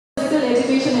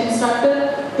instructor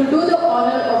to do the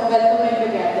honor of welcoming the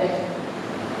gathering.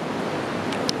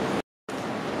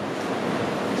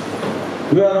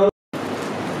 We are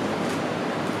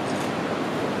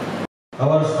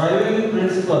our striving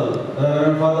principal,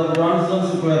 Reverend Father Johnson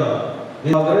Sequeira.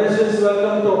 A gracious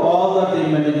welcome to all the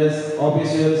team managers,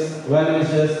 officials,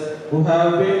 well-wishers who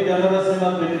have been generous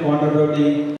enough in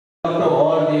contributing. Welcome to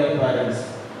all dear parents,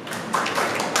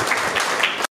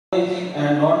 teaching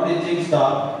and non-teaching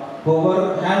staff who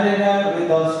work hand in hand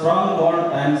with a strong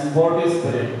bond and sportive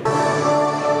spirit.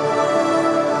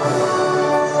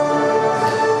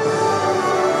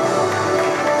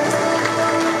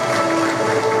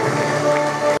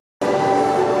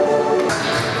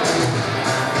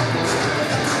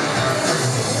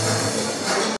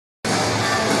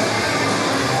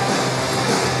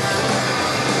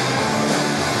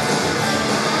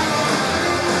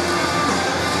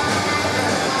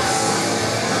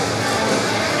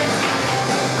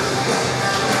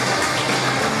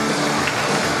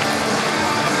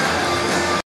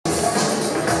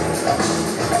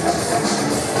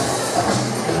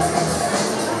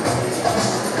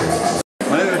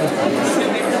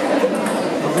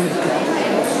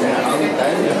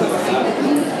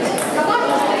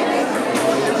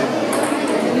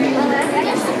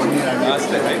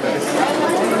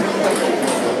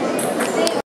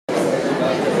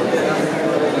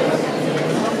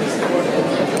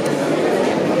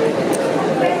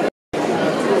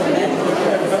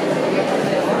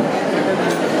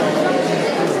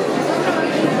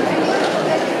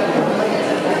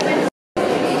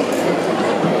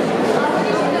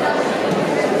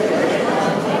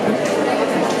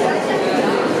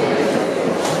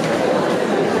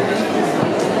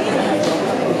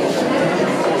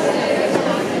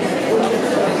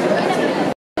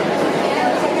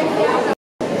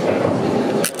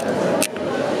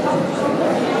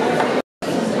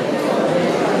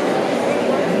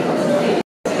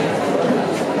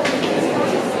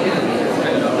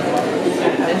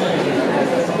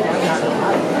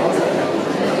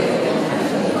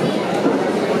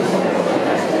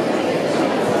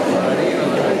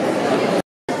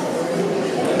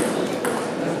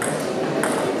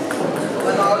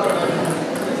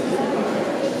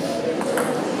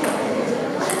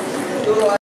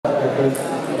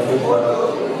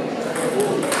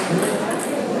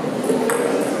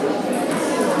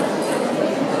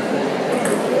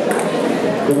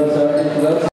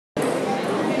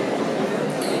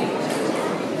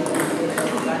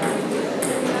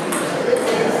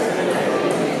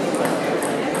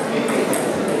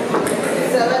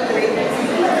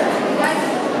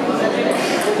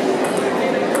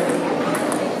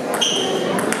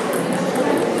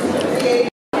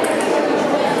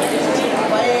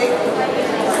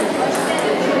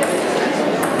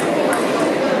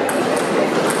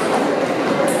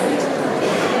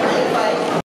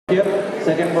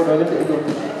 Second board was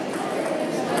Udupi.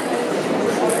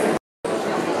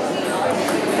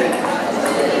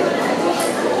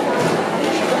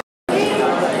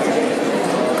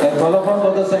 And follow from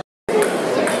for the second.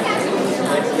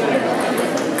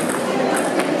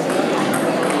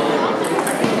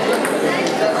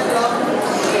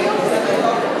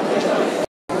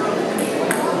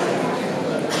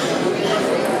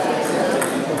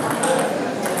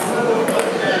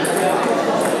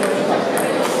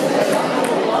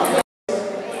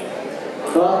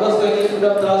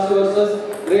 Versus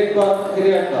Great Park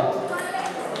Hiriatta.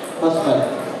 First match.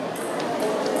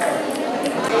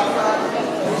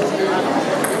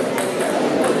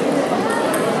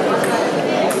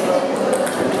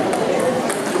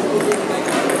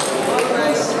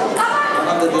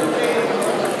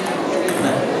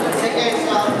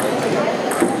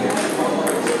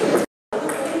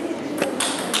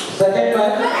 Second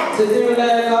match, Siddhi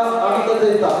Vinayaka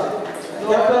Ananda.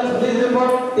 Captains, please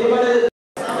report. Team manager.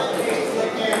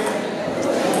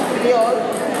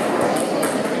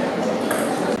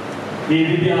 ಈ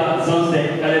ವಿದ್ಯಾ ಸಂಸ್ಥೆ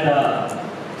ಕಳೆದ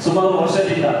ಸುಮಾರು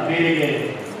ವರ್ಷದಿಂದ ಕ್ರೀಡೆಗೆ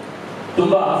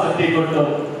ತುಂಬಾ ಆಸಕ್ತಿ ಕೊಟ್ಟು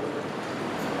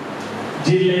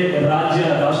ಜಿಲ್ಲೆ, ರಾಜ್ಯ,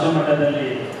 ರಾಷ್ಟ್ರ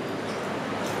ಮಟ್ಟದಲ್ಲಿ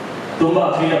ತುಂಬಾ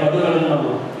ಕ್ರೀಡಾಪಟುಗಳನ್ನು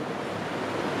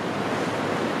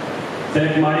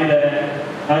ಸೆಲೆಕ್ಟ್ ಮಾಡಿದ್ದಾರೆ.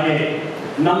 ಹಾಗೆ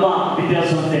ನಮ್ಮ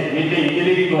ವಿದ್ಯಾಸಂಸ್ಥೆ ನಿನ್ನೆ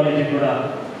ಇಂಜಿನಿಯರಿಂಗ್ ಕಾಲೇಜು ಕೂಡ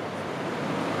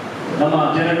ನಮ್ಮ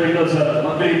ಜನರಲ್ ಪಿಂಟೋ ಸರ್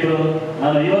ಮಕ್ಕಳಿದ್ರು.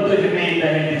 ನಾನು ಇವತ್ತು ಹೆಮ್ಮೆಯಿಂದ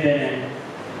ಹೇಳ್ತಿದ್ದೇನೆ,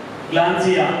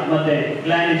 ಕ್ಲಾನ್ಸಿಯಾ ಮತ್ತೆ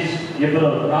ಕ್ಲಾನಿಶ್ ಇಬ್ಬರು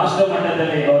ರಾಷ್ಟ್ರ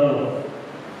ಮಟ್ಟದಲ್ಲಿ ಅವರು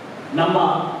ನಮ್ಮ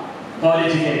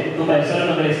ಕಾಲೇಜಿಗೆ ತುಂಬಾ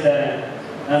ಹೆಸರನ್ನು ಗಳಿಸ್ತಾರೆ.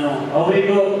 ನಾನು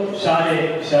ಅವರಿಗೂ ಶಾಲೆ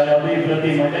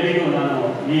ಅಭಿವೃದ್ಧಿ ಮಂಡಳಿಗೂ ನಾನು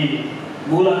ಈ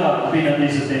ಮೂಲಕ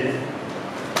ಅಭಿನಂದಿಸುತ್ತೇನೆ.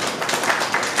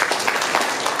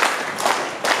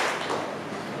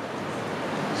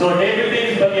 ಸೊ ಟೇಬಲ್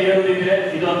ಟೆನ್ನಿಸ್ ಬಗ್ಗೆ ಹೇಳೋದಿದ್ರೆ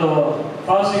ಇದೊಂದು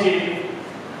ಫಾಸ್ಟ್ ಗೇಮ್.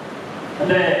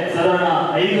 ಅಂದ್ರೆ ಸಾಧಾರಣ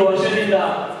 5 ವರ್ಷದಿಂದ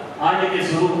ಆಡಲಿಕ್ಕೆ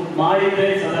ಶುರು ಮಾಡಿದ್ರೆ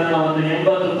ಸಾಧಾರಣ ಒಂದು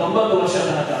 80-90 ವರ್ಷ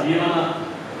ತನಕ. ಇವನ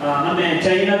ನಮ್ಮ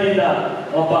ಚೈನಾದಿಂದ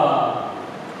ಒಬ್ಬ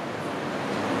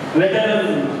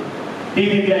veteran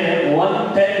TV player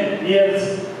 110 years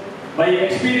by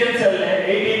experience ಅಲ್ಲೇ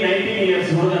 18-19 years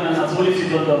ಹುಡುಗನನ್ನ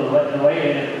ಸೋಲಿಸಿದ್ದು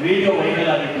ವಿಡಿಯೋ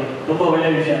ವೈರಲ್ ಆಗಿತ್ತು. ತುಂಬಾ ಒಳ್ಳೆ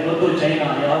ವಿಷಯ. ಮತ್ತು ಚೈನಾ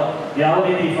ಯಾವ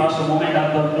ರೀತಿ ಫಾಸ್ಟ್ ಮೂವ್ಮೆಂಟ್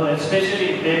ಆಗ್ತಾ ಉಂಟು, especially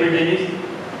table tennis.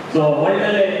 So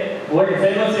world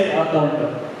famous ಆಗ್ತಾ ಉಂಟು.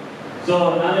 ಸೊ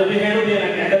ನಾನು ಇದು ಹೇಳುವುದು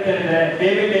ಏನಕ್ಕೆ ಅಂತ ಹೇಳಿದ್ರೆ,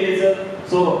 ಟೇಬಲ್ ಟೆನ್ನಿಸ್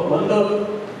ಸೊ ಒಂದು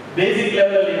ಬೇಸಿಕ್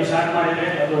ಲೆವೆಲ್ ಅಲ್ಲಿ ನೀವು ಸ್ಟಾರ್ಟ್ ಮಾಡಿದ್ರೆ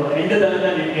ಅದು ಎಂಡ್ ತನಕ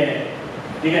ನಿಮಗೆ,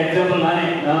 ಈಗ ಎಕ್ಸಾಂಪಲ್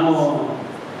ನಾನು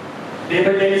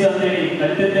ಟೇಬಲ್ ಟೆನ್ನಿಸ್ ಅಂತ ಹೇಳಿ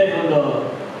ಕಲಿತಿದ್ದೆ ಒಂದು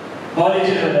ಕಾಲೇಜ್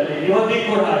ಲೆವೆಲಲ್ಲಿ. ಇವತ್ತಿಗೂ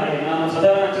ಕೂಡ ಹಾಗೆ ನಾನು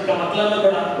ಸಾಧಾರಣ ಚಿಕ್ಕ ಮಕ್ಕಳನ್ನು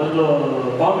ಕೂಡ ಒಂದು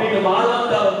ಕಾಂಪೀಟ್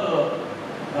ಮಾಡುವಂತ ಒಂದು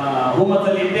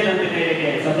ಹುಮ್ಮಸ್ಸಲ್ಲಿ ಇದ್ದೇನೆ ಅಂತ ಹೇಳಲಿಕ್ಕೆ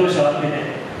ಸಂತೋಷವಾಗ್ತಿದೆ.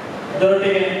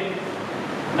 ಅದರೊಟ್ಟಿಗೆ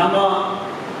ನಮ್ಮ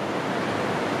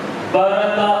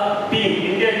Bharat team,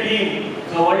 Indian team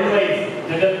world wide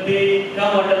ಜಗತ್ತಿನ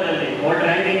ಮಟ್ಟದಲ್ಲಿ ವರ್ಲ್ಡ್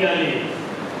ರ್ಯಾಂಕಿಂಗ್ ಅಲ್ಲಿ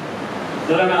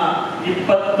ಸಾಧಾರಣ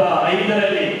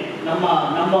 25ರಲ್ಲಿ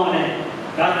ನಮ್ಮವನೇ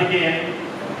ಕಾರ್ತಿಕೇಯನ್,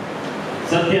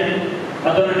 ಸತ್ಯನ್,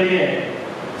 ಅದರೊಟ್ಟಿಗೆ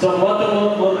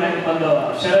 33 ರ್ಯಾಂಕ್ ಬಂದ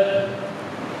ಶರತ್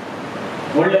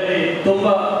ವರ್ಲ್ಡಲ್ಲಿ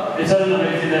ತುಂಬಾ ಹೆಸರನ್ನು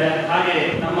ಗಳಿಸಿದ್ದಾರೆ. ಹಾಗೆ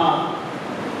ನಮ್ಮ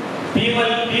ಟೀಮ್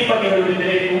ಬಗ್ಗೆ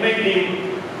ಹೇಳುತ್ತಿದ್ದರೆ ವುಮೆನ್ ಟೀಮ್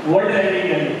ವರ್ಲ್ಡ್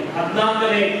ರ್ಯಾಂಕಿಂಗ್ ಅಲ್ಲಿ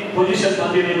 14ನೇ ಪೊಸಿಷನ್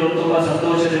ಬಂದಿರುವುದು ತುಂಬಾ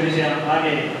ಸಂತೋಷದ ವಿಷಯ.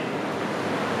 ಹಾಗೆ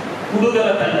ಹುಡುಗರ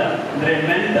ತಂಡ ಅಂದ್ರೆ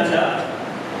ಮೆನ್ ತಂಡ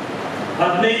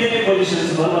 15ನೇ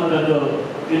ಪೊಸಿಷನ್ಸ್ ಬರುವಂತದ್ದು.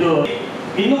 ಇದು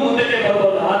ಇನ್ನು ಮುಂದಕ್ಕೆ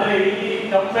ಬರ್ಬೋದು. ಆದ್ರೆ ಇಲ್ಲಿ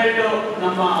ಕಂಪೇರ್ಡ್ ಟು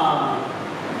ನಮ್ಮ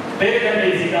ಬೇರೆ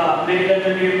ಕಂಟ್ರೀಸ್, ಈಗ ಅಮೆರಿಕನ್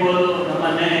ಕಂಟ್ರಿ ಇರ್ಬೋದು, ನಮ್ಮ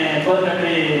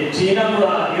ಕಂಟ್ರಿ ಚೀನಾ ಕೂಡ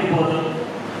ಇರ್ಬೋದು.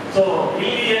 ಸೊ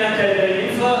ಇಲ್ಲಿ ಏನಂತ ಹೇಳಿದ್ರೆ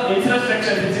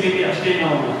ಇನ್ಫ್ರಾಸ್ಟ್ರಕ್ಚರ್ ಫೆಸಿಲಿಟಿ ಅಷ್ಟೇನು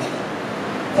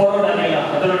ಫಾರ್ವರ್ಡ್ ಆಗಿಲ್ಲ.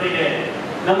 ಅದರೊಟ್ಟಿಗೆ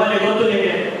ನಮ್ಮಲ್ಲಿ ಗೊತ್ತು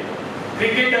ನಿಮಗೆ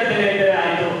ಕ್ರಿಕೆಟ್ ಅಂತ ಹೇಳಿದ್ರೆ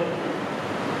ಆಯಿತು,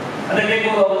 ಅದಕ್ಕೆ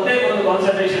ಒಂದೇ ಒಂದು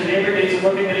ಕಾನ್ಸಂಟ್ರೇಷನ್ ಟೇಬಲ್ ಟೆನ್ನಿಸ್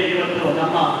ಕೊಟ್ಟಿದ್ರೆ ಇವತ್ತು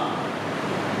ನಮ್ಮ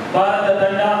ಭಾರತ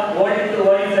ತಂಡ ವರ್ಲ್ಡ್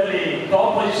ವೈಸ್ ಅಲ್ಲಿ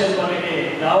ಟಾಪ್ ಪೊಸಿಷನ್ ಬರಲಿಕ್ಕೆ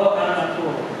ಯಾವ ಕಾರಣಕ್ಕೂ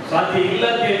ಸಾಧ್ಯ ಇಲ್ಲ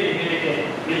ಅಂತ ಹೇಳಿಕ್ಕೆ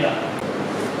ಇಲ್ಲ.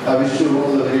 I wish you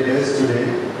all the very best today.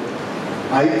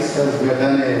 AICS has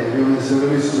done a human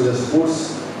service to the sports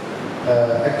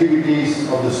activities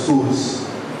of the schools,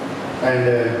 and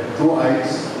through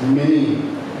AICS many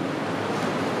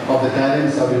of the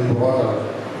talents have been brought out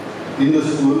in the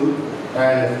school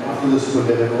and after the school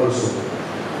level also.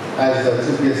 As the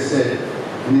chief guest said,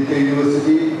 Nitya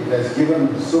University has given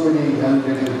so many young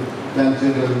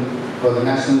children for the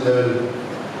national level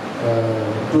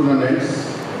tournaments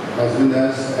as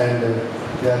winners, and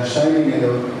they are shining in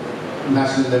the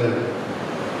national level.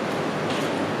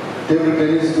 Table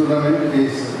tennis tournament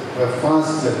is a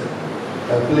fast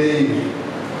playing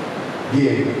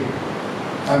game.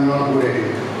 I am not good at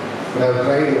it, but I have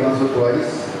tried once or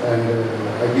twice and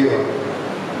I gave up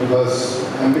because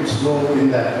I am a bit slow in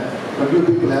that. But you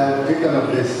people have taken up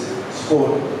this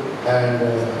sport and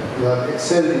you have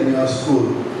excelled in your school,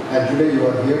 and today you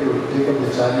are here to take up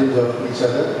the challenge of each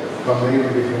other from many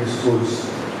different schools.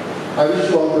 I wish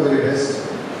you all the very best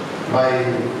by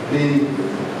being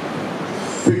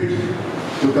fit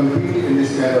to compete in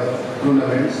this kind of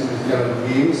tournaments, in this kind of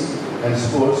games and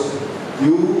sports.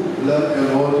 You learn a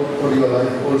lot for your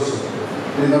life also.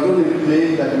 It is not only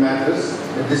playing that matters,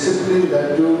 the discipline that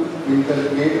you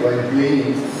inculcate while playing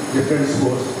different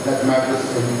sports, that matters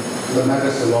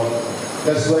a lot.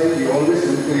 That's why we always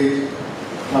encourage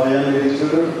our young lady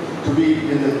children to be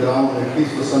in the ground at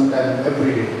least for some time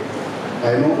every day.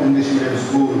 I know English medium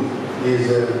school is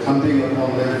thumping upon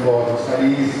them for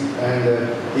studies and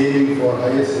aiming for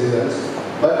highest results,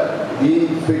 but being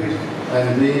fit and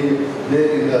being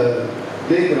there in the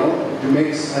playground, it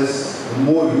makes us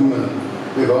more human,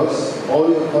 because all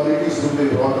your qualities will be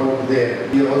brought out there.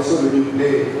 Here also when you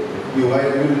play, you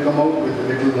will come out with a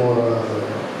little more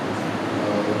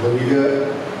vigor,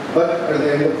 but at the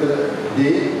end of the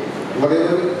day,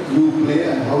 whatever you play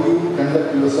and how you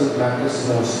conduct yourself matters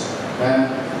most. And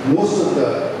most of the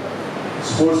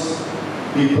sports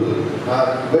people are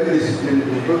very disciplined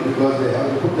people because they have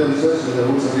to put themselves in the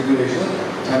rules and regulations,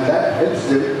 and that helps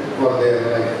them for their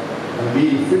life. And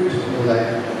being fit in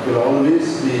life will always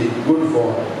be good for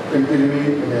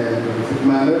continuing in a fit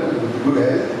manner with good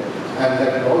health, and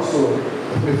that will also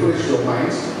refresh your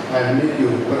minds and make you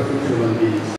perfect human beings.